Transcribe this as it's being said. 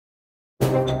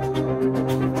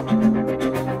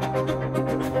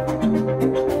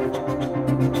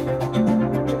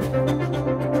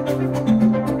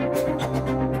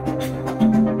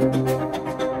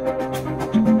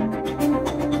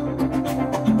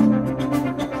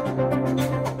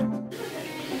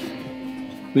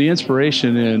The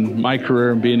inspiration in my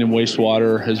career and being in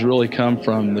wastewater has really come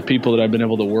from the people that I've been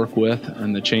able to work with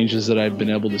and the changes that I've been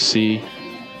able to see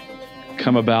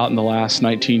come about in the last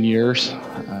 19 years.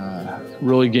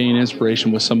 Really gain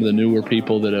inspiration with some of the newer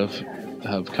people that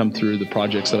have come through the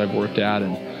projects that I've worked at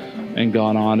and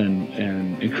gone on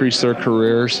and increased their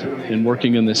careers in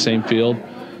working in the same field,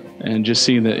 and just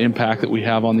seeing the impact that we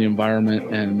have on the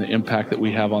environment and the impact that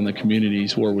we have on the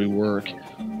communities where we work,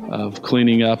 of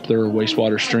cleaning up their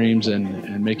wastewater streams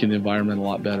and making the environment a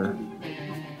lot better.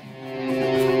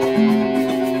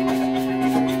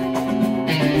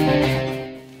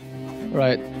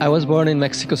 Right. I was born in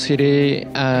Mexico City,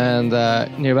 and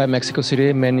nearby Mexico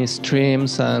City, many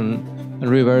streams and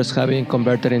rivers have been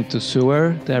converted into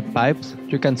sewer. They're piped.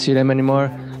 You can't see them anymore.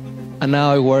 And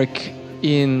now I work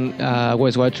in a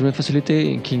wastewater treatment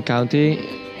facility in King County,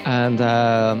 and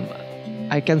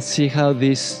I can see how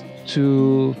these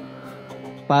two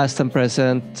past and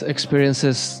present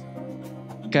experiences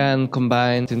can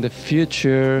combine. In the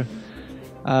future,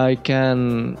 I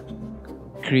can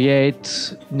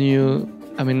create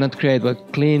not create,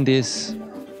 but clean these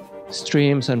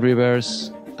streams and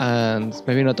rivers, and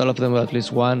maybe not all of them, but at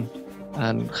least one,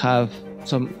 and have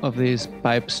some of these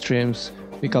pipe streams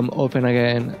become open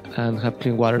again and have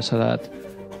clean water so that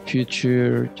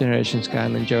future generations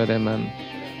can enjoy them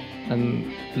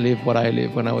and live what I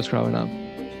lived when I was growing up.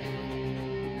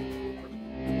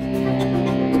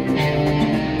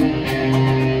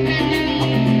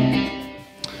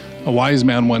 A wise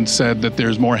man once said that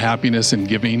there's more happiness in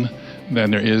giving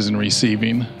than there is in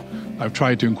receiving. I've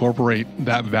tried to incorporate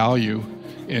that value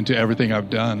into everything I've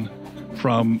done,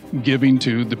 from giving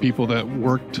to the people that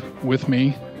worked with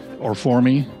me or for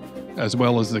me, as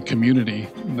well as the community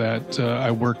that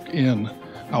I work in.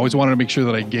 I always wanted to make sure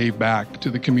that I gave back to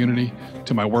the community,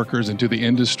 to my workers, and to the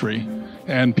industry.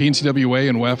 And PNCWA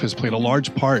and WEF has played a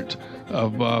large part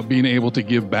of being able to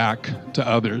give back to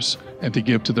others and to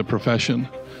give to the profession.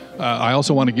 I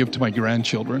also want to give to my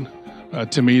grandchildren.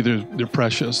 To me, they're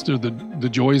precious. They're the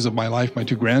joys of my life, my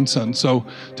two grandsons. So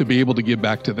to be able to give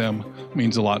back to them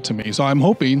means a lot to me. So I'm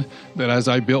hoping that as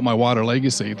I built my water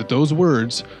legacy, that those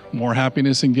words, more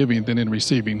happiness in giving than in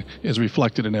receiving, is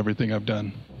reflected in everything I've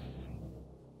done.